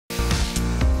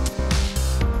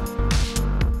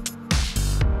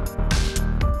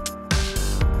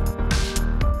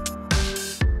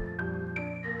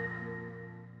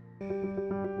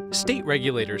State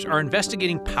regulators are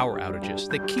investigating power outages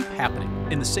that keep happening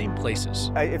in the same places.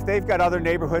 If they've got other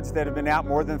neighborhoods that have been out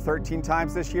more than 13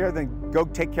 times this year, then go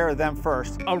take care of them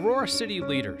first. Aurora city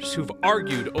leaders who've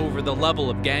argued over the level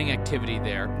of gang activity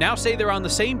there now say they're on the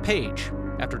same page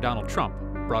after Donald Trump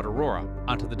brought Aurora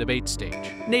onto the debate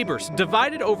stage. Neighbors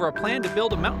divided over a plan to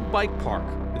build a mountain bike park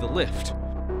with a lift.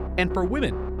 And for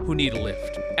women who need a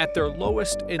lift, at their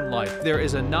lowest in life, there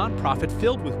is a nonprofit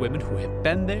filled with women who have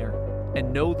been there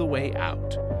and know the way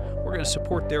out. We're going to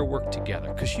support their work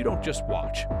together, because you don't just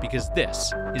watch, because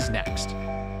this is next.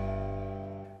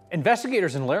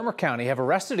 Investigators in Larimer County have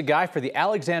arrested a guy for the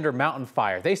Alexander Mountain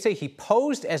fire. They say he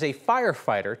posed as a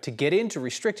firefighter to get into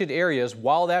restricted areas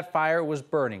while that fire was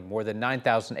burning more than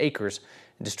 9,000 acres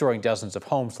and destroying dozens of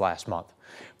homes last month.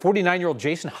 49-year-old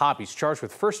Jason Hobby is charged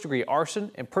with first-degree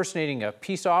arson, impersonating a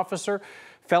peace officer,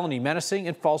 felony menacing,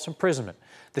 and false imprisonment.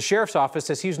 The sheriff's office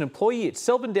says he was an employee at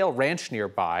Sylvandale Ranch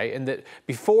nearby, and that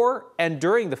before and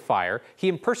during the fire, he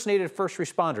impersonated first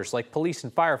responders like police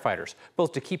and firefighters,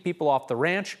 both to keep people off the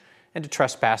ranch and to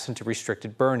trespass into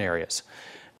restricted burn areas.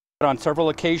 On several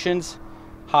occasions,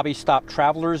 Hobby stopped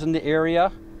travelers in the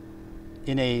area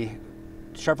in a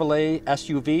Chevrolet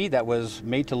SUV that was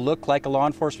made to look like a law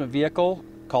enforcement vehicle,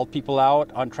 called people out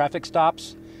on traffic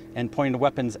stops and pointed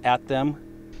weapons at them.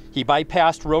 He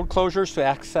bypassed road closures to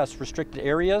access restricted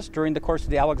areas during the course of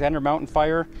the Alexander Mountain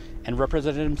fire and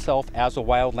represented himself as a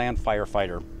wildland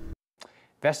firefighter.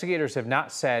 Investigators have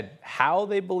not said how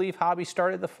they believe Hobby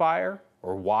started the fire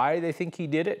or why they think he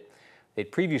did it.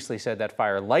 They'd previously said that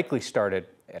fire likely started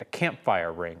at a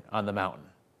campfire ring on the mountain.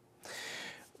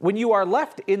 When you are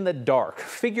left in the dark,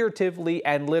 figuratively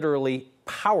and literally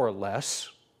powerless,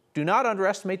 do not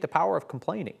underestimate the power of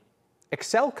complaining.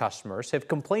 Xcel customers have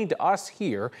complained to us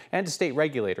here and to state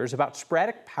regulators about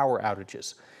sporadic power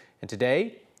outages. And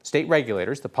today, state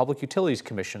regulators, the Public Utilities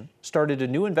Commission, started a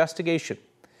new investigation.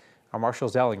 Our Marshall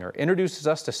Zellinger introduces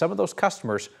us to some of those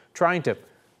customers trying to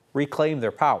reclaim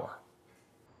their power.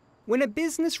 When a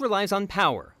business relies on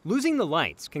power, losing the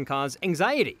lights can cause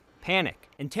anxiety, panic,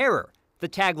 and terror. The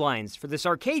taglines for this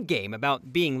arcade game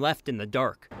about being left in the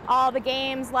dark. All the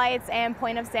games, lights, and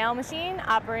point-of-sale machine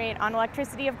operate on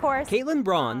electricity, of course. Caitlin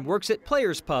Braun works at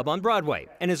Players Pub on Broadway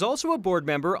and is also a board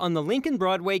member on the Lincoln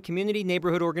Broadway Community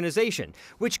Neighborhood Organization,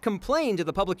 which complained to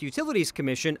the Public Utilities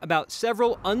Commission about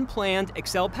several unplanned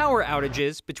Xcel power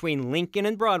outages between Lincoln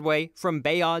and Broadway from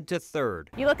Bayard to 3rd.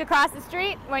 You look across the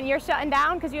street when you're shutting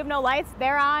down because you have no lights.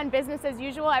 They're on, business as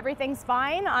usual. Everything's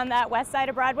fine on that west side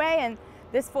of Broadway, and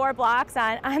this 4 blocks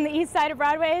on the east side of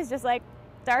Broadway is just like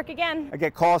dark again. I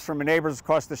get calls from neighbors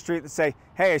across the street that say,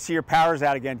 hey, I see your power's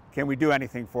out again. Can we do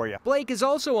anything for you? Blake is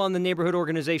also on the neighborhood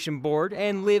organization board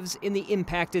and lives in the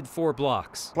impacted 4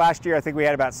 blocks. Last year, I think we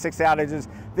had about 6 outages.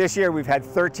 This year, we've had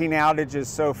 13 outages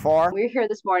so far. We're here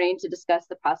this morning to discuss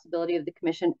the possibility of the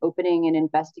commission opening an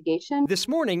investigation. This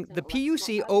morning, the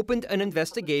PUC opened an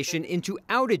investigation into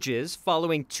outages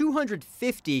following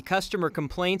 250 customer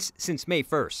complaints since May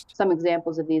 1st. Some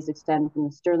examples of these extend from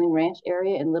the Sterling Ranch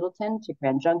area in Littleton to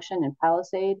Grand Junction and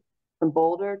Palisade, from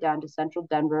Boulder down to central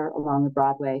Denver along the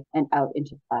Broadway and out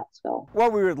into Plattsville.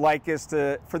 What we would like is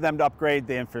for them to upgrade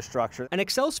the infrastructure. An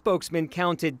Xcel spokesman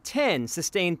counted 10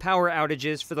 sustained power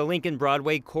outages for the Lincoln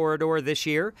Broadway corridor this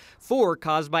year, 4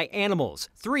 caused by animals,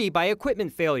 3 by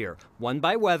equipment failure, 1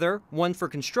 by weather, 1 for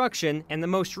construction, and the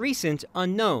most recent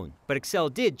unknown. But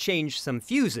Xcel did change some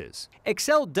fuses.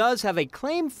 Xcel does have a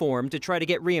claim form to try to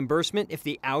get reimbursement if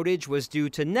the outage was due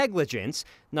to negligence,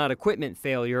 not equipment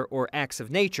failure or acts of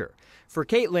nature. For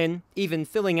Caitlin, even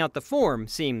filling out the form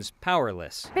seems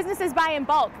powerless. Businesses buy in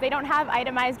bulk. They don't have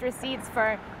itemized receipts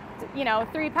for,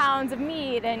 3 pounds of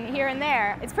meat and here and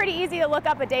there. It's pretty easy to look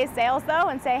up a day's sales though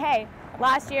and say, hey,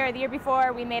 last year or the year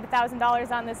before we made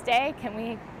 $1,000 on this day. Can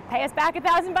we pay us back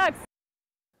 $1,000?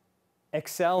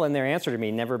 Xcel, in their answer to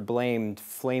me, never blamed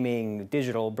flaming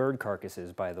digital bird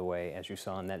carcasses, by the way, as you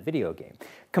saw in that video game.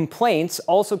 Complaints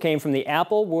also came from the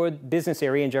Applewood business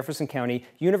area in Jefferson County,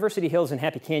 University Hills and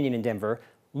Happy Canyon in Denver,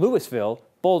 Louisville,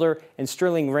 Boulder, and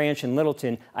Sterling Ranch in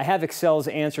Littleton. I have Xcel's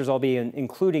answers I'll be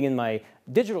including in my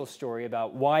digital story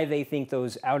about why they think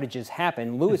those outages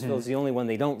happen. Louisville is the only one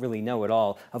they don't really know at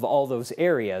all of all those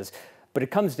areas. But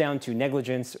it comes down to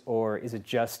negligence, or is it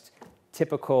just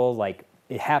typical, like,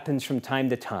 it happens from time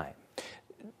to time?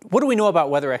 What do we know about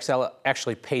whether Xcel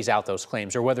actually pays out those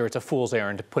claims, or whether it's a fool's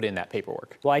errand to put in that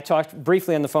paperwork? Well, I talked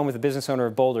briefly on the phone with the business owner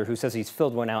of Boulder who says he's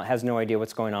filled one out, has no idea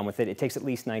what's going on with it. It takes at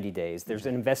least 90 days. There's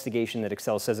an investigation that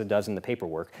Xcel says it does in the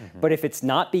paperwork. But if it's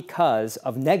not because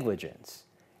of negligence,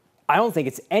 I don't think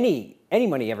it's any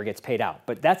money ever gets paid out,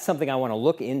 but that's something I want to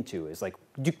look into is like,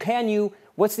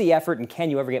 what's the effort and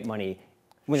can you ever get money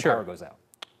when the power goes out?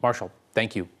 Marshall,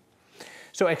 thank you.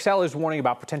 So Xcel is warning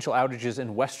about potential outages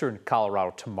in western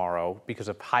Colorado tomorrow because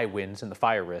of high winds and the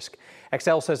fire risk.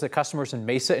 Xcel says that customers in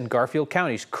Mesa and Garfield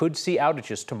counties could see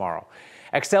outages tomorrow.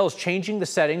 Xcel is changing the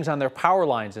settings on their power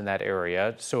lines in that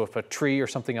area, so if a tree or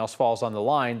something else falls on the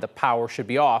line, the power should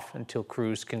be off until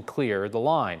crews can clear the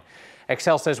line.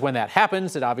 Xcel says when that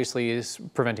happens, it obviously is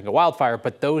preventing a wildfire,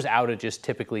 but those outages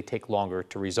typically take longer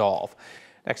to resolve.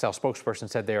 Xcel spokesperson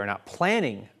said they are not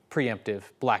planning preemptive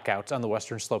blackouts on the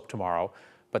western slope tomorrow,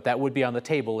 but that would be on the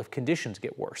table if conditions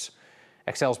get worse.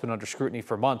 Xcel's been under scrutiny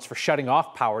for months for shutting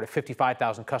off power to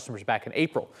 55,000 customers back in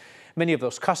April. Many of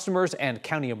those customers and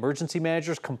county emergency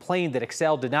managers complained that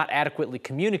Xcel did not adequately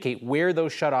communicate where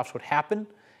those shutoffs would happen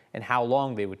and how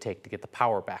long they would take to get the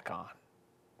power back on.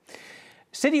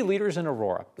 City leaders in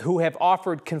Aurora who have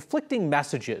offered conflicting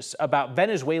messages about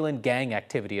Venezuelan gang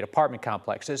activity at apartment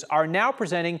complexes are now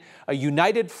presenting a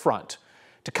united front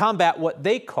to combat what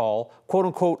they call, quote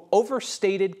unquote,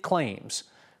 overstated claims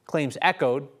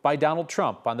echoed by Donald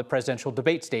Trump on the presidential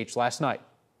debate stage last night.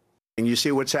 You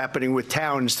see what's happening with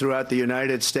towns throughout the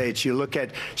United States. You look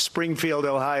at Springfield,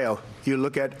 Ohio. You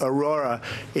look at Aurora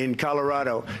in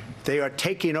Colorado. They are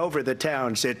taking over the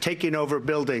towns. They're taking over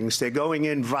buildings. They're going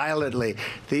in violently.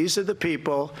 These are the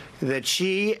people that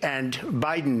Xi and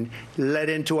Biden led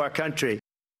into our country.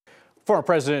 Former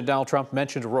President Donald Trump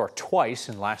mentioned Aurora twice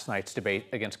in last night's debate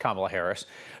against Kamala Harris.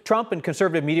 Trump and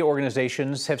conservative media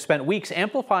organizations have spent weeks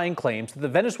amplifying claims that the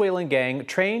Venezuelan gang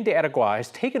Tren de Aragua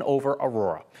has taken over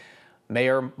Aurora.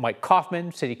 Mayor Mike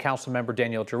Kaufman, City Council member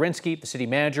Daniel Jurinsky, the city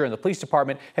manager, and the police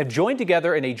department have joined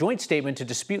together in a joint statement to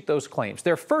dispute those claims.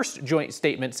 Their first joint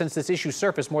statement since this issue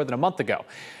surfaced more than a month ago.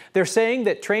 They're saying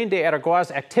that Tren de Aragua's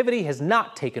activity has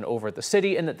not taken over the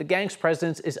city and that the gang's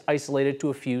presence is isolated to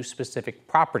a few specific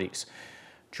properties.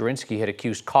 Jurinsky had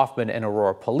accused Kaufman and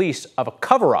Aurora police of a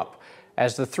cover-up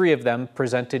as the three of them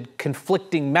presented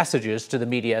conflicting messages to the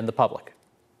media and the public.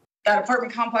 That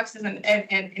apartment complexes and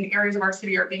areas of our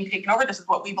city are being taken over. This is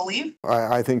what we believe.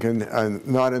 I think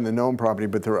not in the known property,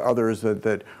 but there are others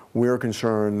that we're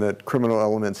concerned that criminal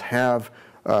elements have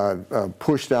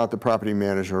pushed out the property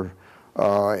manager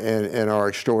and are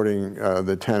extorting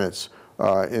the tenants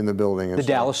in the building. The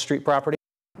Dallas Street property?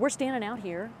 We're standing out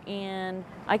here, and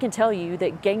I can tell you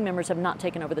that gang members have not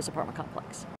taken over this apartment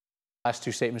complex. Last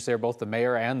two statements there, both the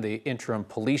mayor and the interim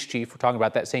police chief. We're talking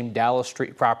about that same Dallas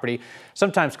Street property.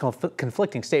 Sometimes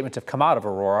conflicting statements have come out of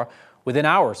Aurora within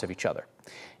hours of each other.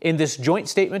 In this joint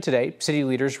statement today, city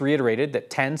leaders reiterated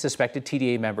that 10 suspected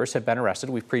TDA members have been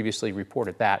arrested. We've previously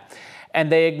reported that.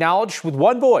 And they acknowledged with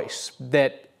one voice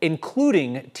that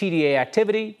including TDA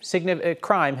activity,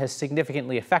 crime has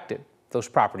significantly affected those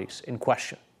properties in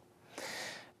question.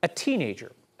 A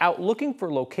teenager out looking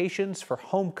for locations for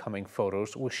homecoming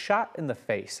photos was shot in the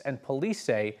face, and police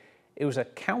say it was a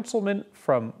councilman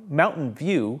from Mountain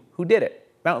View who did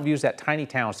it. Mountain View is that tiny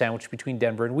town sandwiched between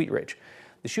Denver and Wheat Ridge.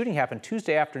 The shooting happened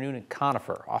Tuesday afternoon in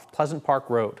Conifer off Pleasant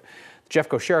Park Road. The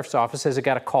Jeffco Sheriff's Office says it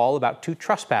got a call about two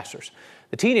trespassers.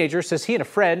 The teenager says he and a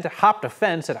friend hopped a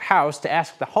fence at a house to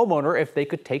ask the homeowner if they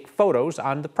could take photos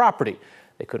on the property.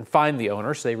 They couldn't find the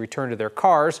owner, so they returned to their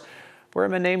cars, where a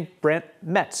man named Brent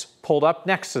Metz pulled up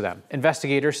next to them.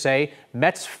 Investigators say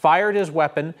Metz fired his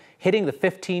weapon, hitting the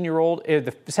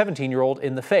 17-year-old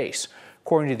in the face.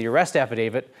 According to the arrest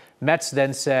affidavit, Metz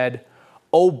then said,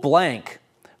 "Oh blank,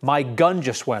 my gun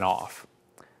just went off."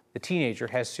 The teenager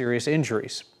has serious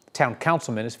injuries. The town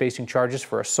councilman is facing charges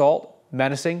for assault,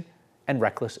 menacing, and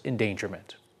reckless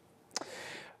endangerment.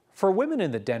 For women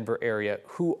in the Denver area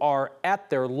who are at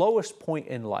their lowest point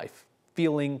in life,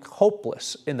 feeling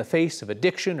hopeless in the face of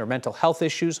addiction or mental health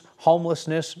issues,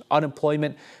 homelessness,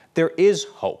 unemployment, there is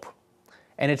hope.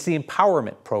 And it's the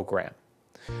Empowerment Program.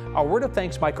 Our Word of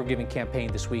Thanks microgiving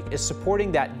campaign this week is supporting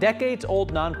that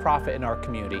decades-old nonprofit in our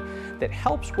community that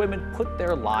helps women put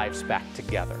their lives back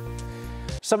together.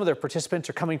 Some of their participants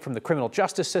are coming from the criminal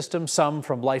justice system, some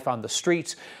from life on the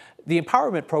streets. The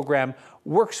Empowerment Program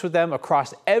works with them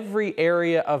across every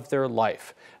area of their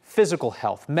life: physical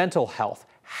health, mental health,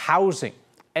 housing,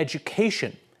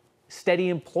 education, steady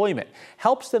employment,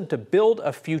 helps them to build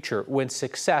a future when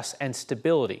success and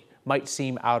stability might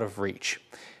seem out of reach.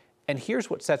 And here's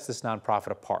what sets this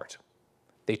nonprofit apart.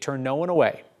 They turn no one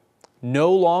away.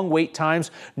 No long wait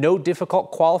times, no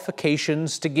difficult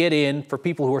qualifications to get in for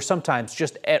people who are sometimes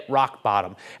just at rock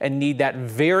bottom and need that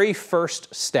very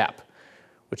first step,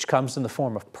 which comes in the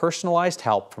form of personalized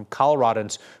help from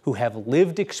Coloradans who have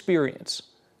lived experience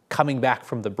coming back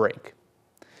from the brink.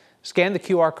 Scan the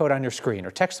QR code on your screen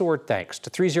or text the word thanks to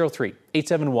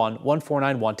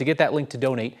 303-871-1491 to get that link to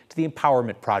donate to the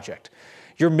Empowerment Project.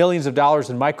 Your millions of dollars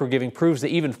in microgiving proves that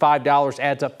even $5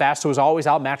 adds up fast. So as always,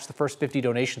 I'll match the first 50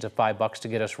 donations of $5 to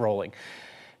get us rolling.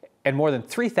 And more than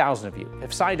 3,000 of you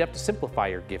have signed up to simplify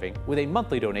your giving with a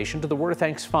monthly donation to the Word of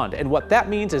Thanks Fund. And what that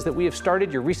means is that we have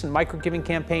started your recent microgiving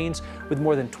campaigns with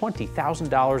more than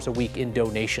 $20,000 a week in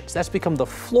donations. That's become the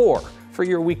floor for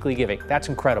your weekly giving. That's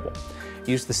incredible.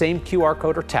 Use the same QR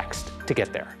code or text to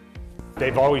get there.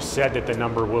 They've always said that the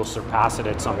number will surpass it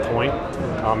at some point,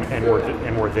 and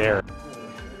we're there.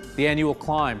 The annual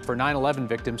climb for 9/11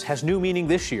 victims has new meaning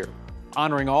this year,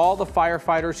 honoring all the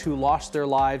firefighters who lost their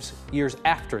lives years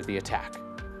after the attack.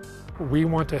 We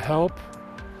want to help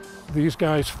these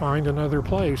guys find another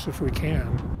place if we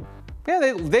can.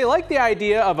 Yeah, they like the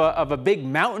idea of a big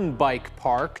mountain bike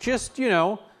park, just, you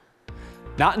know,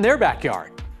 not in their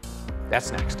backyard.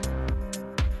 That's next.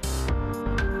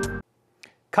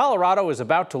 Colorado is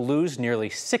about to lose nearly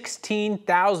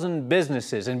 16,000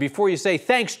 businesses. And before you say,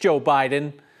 thanks, Joe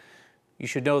Biden, you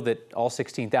should know that all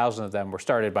 16,000 of them were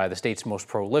started by the state's most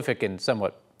prolific and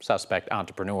somewhat suspect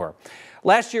entrepreneur.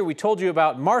 Last year, we told you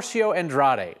about Marcio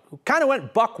Andrade, who kind of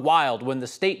went buck wild when the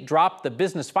state dropped the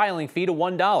business filing fee to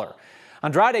 $1.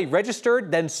 Andrade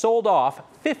registered, then sold off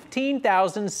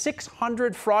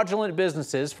 15,600 fraudulent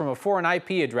businesses from a foreign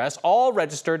IP address, all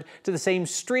registered to the same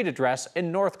street address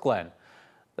in North Glen.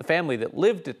 The family that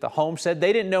lived at the home said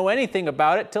they didn't know anything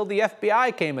about it till the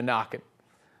FBI came a-knocking.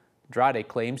 Andrade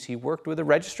claims he worked with a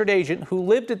registered agent who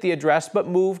lived at the address but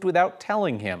moved without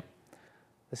telling him.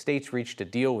 The state's reached a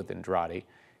deal with Andrade.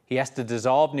 He has to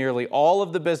dissolve nearly all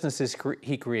of the businesses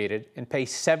he created and pay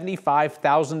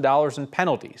 $75,000 in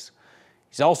penalties.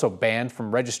 He's also banned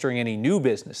from registering any new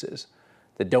businesses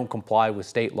that don't comply with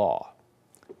state law.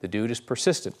 The dude is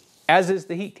persistent, as is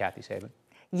the heat, Kathy Saban.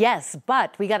 Yes,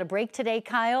 but we got a break today,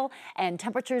 Kyle, and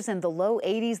temperatures in the low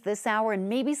 80s this hour and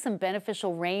maybe some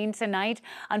beneficial rain tonight.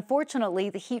 Unfortunately,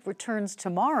 the heat returns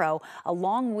tomorrow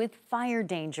along with fire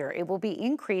danger. It will be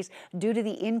increased due to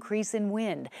the increase in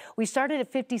wind. We started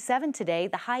at 57 today,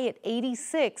 the high at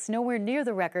 86, nowhere near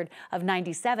the record of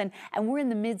 97, and we're in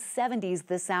the mid-70s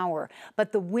this hour.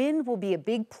 But the wind will be a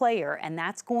big player, and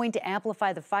that's going to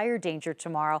amplify the fire danger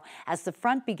tomorrow as the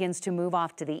front begins to move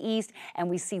off to the east and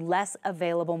we see less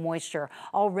available moisture.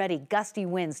 Already gusty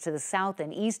winds to the south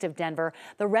and east of Denver.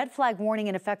 The red flag warning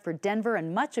in effect for Denver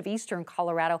and much of eastern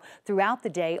Colorado throughout the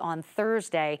day on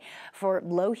Thursday for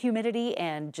low humidity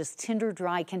and just tinder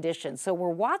dry conditions. So we're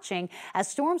watching as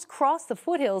storms cross the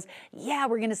foothills. Yeah,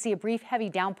 we're going to see a brief heavy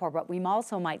downpour, but we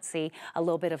also might see a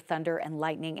little bit of thunder and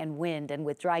lightning and wind. And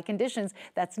with dry conditions,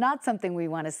 that's not something we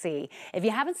want to see. If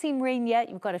you haven't seen rain yet,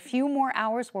 you've got a few more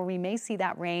hours where we may see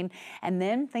that rain, and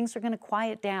then things are going to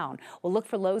quiet down. We'll look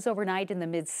for lows overnight in the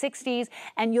mid-60s,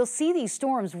 and you'll see these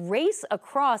storms race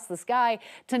across the sky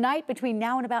tonight between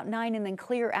now and about 9 and then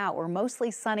clear out. We're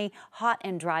mostly sunny, hot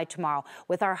and dry tomorrow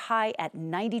with our high at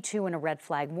 92 and a red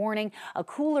flag warning. A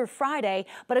cooler Friday,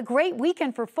 but a great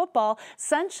weekend for football.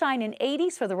 Sunshine in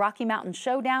 80s for the Rocky Mountain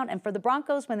Showdown and for the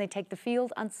Broncos when they take the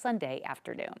field on Sunday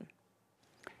afternoon.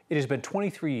 It has been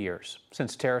 23 years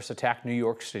since terrorists attacked New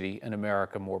York City and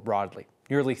America more broadly.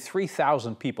 Nearly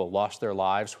 3,000 people lost their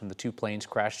lives when the two planes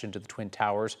crashed into the Twin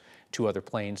Towers. 2 other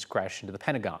planes crashed into the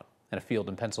Pentagon and a field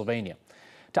in Pennsylvania.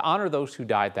 To honor those who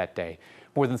died that day,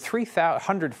 more than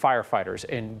 300 firefighters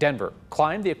in Denver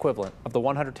climbed the equivalent of the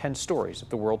 110 stories of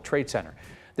the World Trade Center.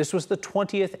 This was the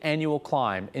 20th annual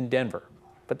climb in Denver.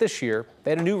 But this year,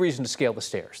 they had a new reason to scale the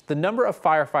stairs. The number of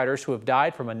firefighters who have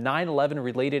died from a 9/11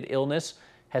 related illness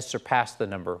has surpassed the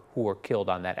number who were killed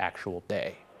on that actual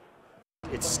day.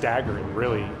 It's staggering,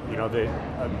 really. You know,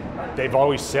 they've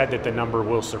always said that the number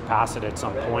will surpass it at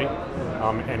some point,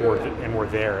 and we're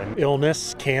there. And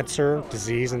illness, cancer,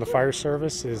 disease in the fire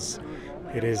service is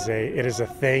a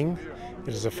thing.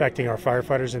 It is affecting our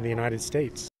firefighters in the United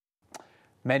States.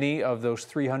 Many of those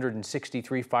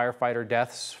 363 firefighter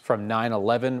deaths from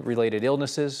 9/11 related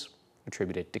illnesses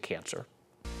attributed to cancer.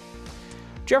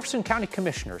 Jefferson County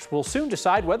Commissioners will soon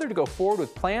decide whether to go forward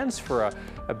with plans for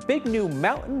a big new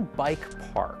mountain bike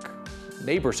park.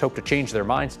 Neighbors hope to change their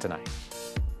minds tonight.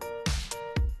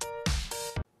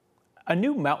 A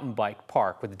new mountain bike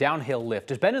park with a downhill lift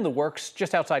has been in the works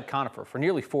just outside Conifer for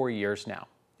nearly 4 years now.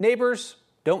 Neighbors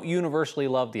don't universally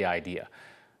love the idea.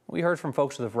 We heard from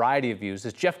folks with a variety of views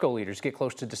as Jeffco leaders get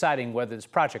close to deciding whether this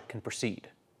project can proceed.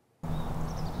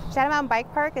 Shadow Mountain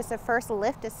Bike Park is the first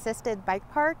lift-assisted bike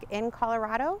park in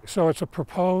Colorado. So it's a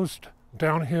proposed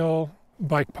downhill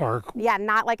bike park. Yeah,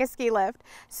 not like a ski lift.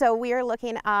 So we are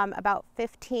looking about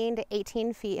 15 to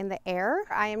 18 feet in the air.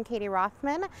 I am Katie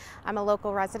Rothman. I'm a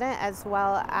local resident as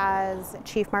well as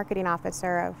Chief Marketing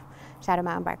Officer of Shadow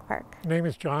Mountain Bike Park. My name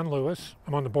is John Lewis.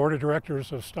 I'm on the board of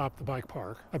directors of Stop the Bike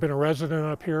Park. I've been a resident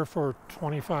up here for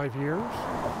 25 years.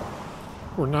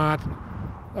 We're not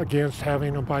against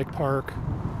having a bike park.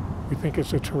 We think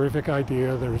it's a terrific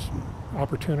idea. There's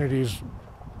opportunities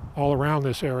all around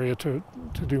this area to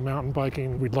do mountain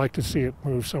biking. We'd like to see it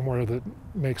move somewhere that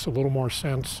makes a little more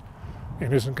sense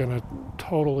and isn't going to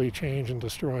totally change and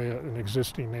destroy an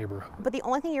existing neighborhood. But the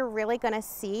only thing you're really going to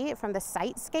see from the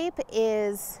sitescape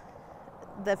is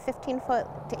the 15-foot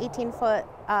to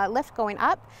 18-foot lift going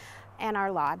up and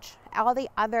our lodge. All the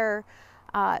other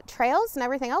trails and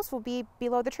everything else will be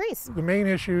below the trees. The main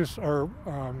issues are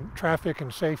traffic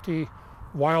and safety,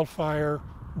 wildfire,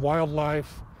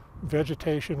 wildlife,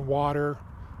 vegetation, water,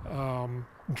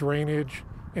 drainage,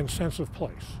 and sense of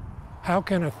place. How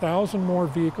can 1,000 more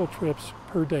vehicle trips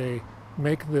per day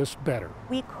make this better?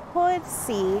 We could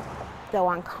see, though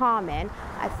uncommon,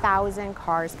 1,000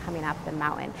 cars coming up the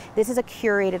mountain. This is a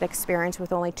curated experience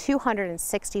with only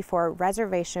 264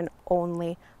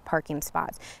 reservation-only parking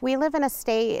spots. We live in a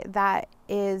state that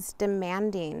is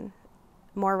demanding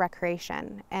more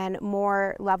recreation and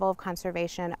more level of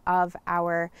conservation of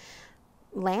our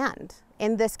land.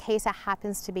 In this case, it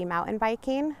happens to be mountain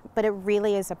biking, but it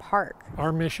really is a park.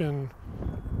 Our mission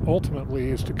ultimately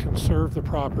is to conserve the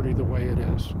property the way it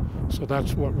is. So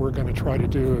that's what we're going to try to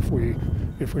do if we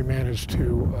manage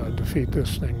to defeat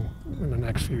this thing in the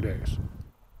next few days.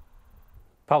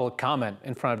 Public comment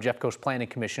in front of Jeffco's Planning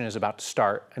Commission is about to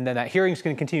start, and then that hearing is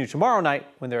going to continue tomorrow night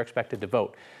when they're expected to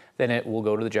vote. Then it will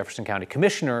go to the Jefferson County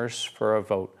Commissioners for a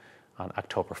vote on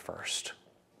October 1st.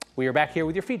 We are back here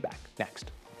with your feedback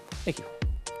next. Thank you.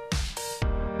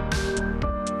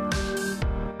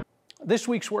 This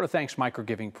week's Word of Thanks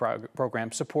microgiving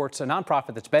program supports a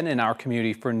nonprofit that's been in our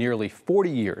community for nearly 40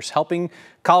 years, helping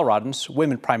Coloradans,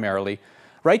 women primarily,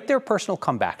 write their personal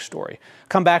comeback story.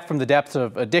 Come back from the depths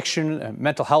of addiction,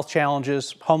 mental health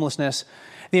challenges, homelessness.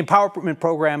 The Empowerment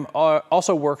Program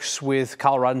also works with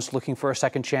Coloradans looking for a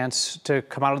second chance to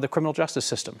come out of the criminal justice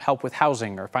system, help with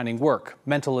housing or finding work,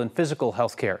 mental and physical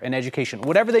health care and education,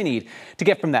 whatever they need to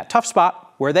get from that tough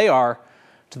spot where they are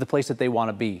to the place that they want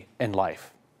to be in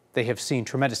life. They have seen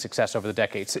tremendous success over the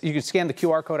decades. You can scan the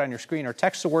QR code on your screen or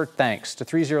text the word THANKS to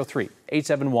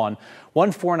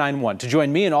 303-871-1491 to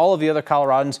join me and all of the other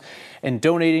Coloradans in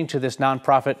donating to this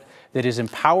nonprofit that is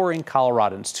empowering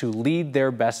Coloradans to lead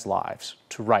their best lives,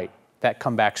 to write that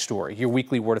comeback story. Your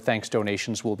weekly Word of Thanks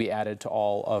donations will be added to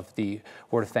all of the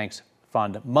Word of Thanks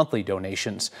Fund monthly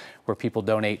donations, where people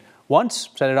donate once,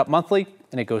 set it up monthly,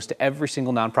 and it goes to every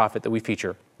single nonprofit that we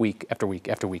feature week after week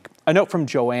after week. A note from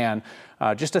Joanne,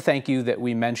 just to thank you that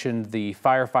we mentioned the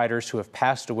firefighters who have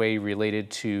passed away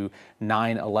related to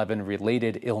 9/11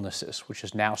 related illnesses, which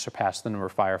has now surpassed the number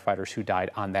of firefighters who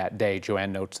died on that day.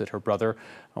 Joanne notes that her brother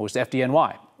was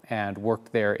FDNY and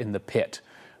worked there in the pit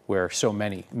where so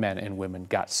many men and women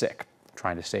got sick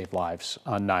trying to save lives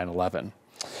on 9/11.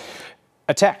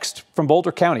 A text from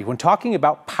Boulder County. When talking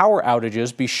about power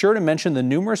outages, be sure to mention the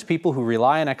numerous people who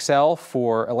rely on Xcel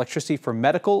for electricity for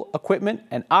medical equipment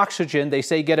and oxygen. They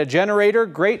say get a generator,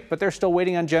 great, but they're still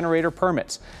waiting on generator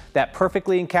permits. That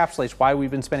perfectly encapsulates why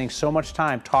we've been spending so much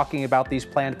time talking about these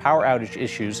planned power outage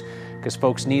issues, because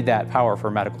folks need that power for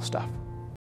medical stuff.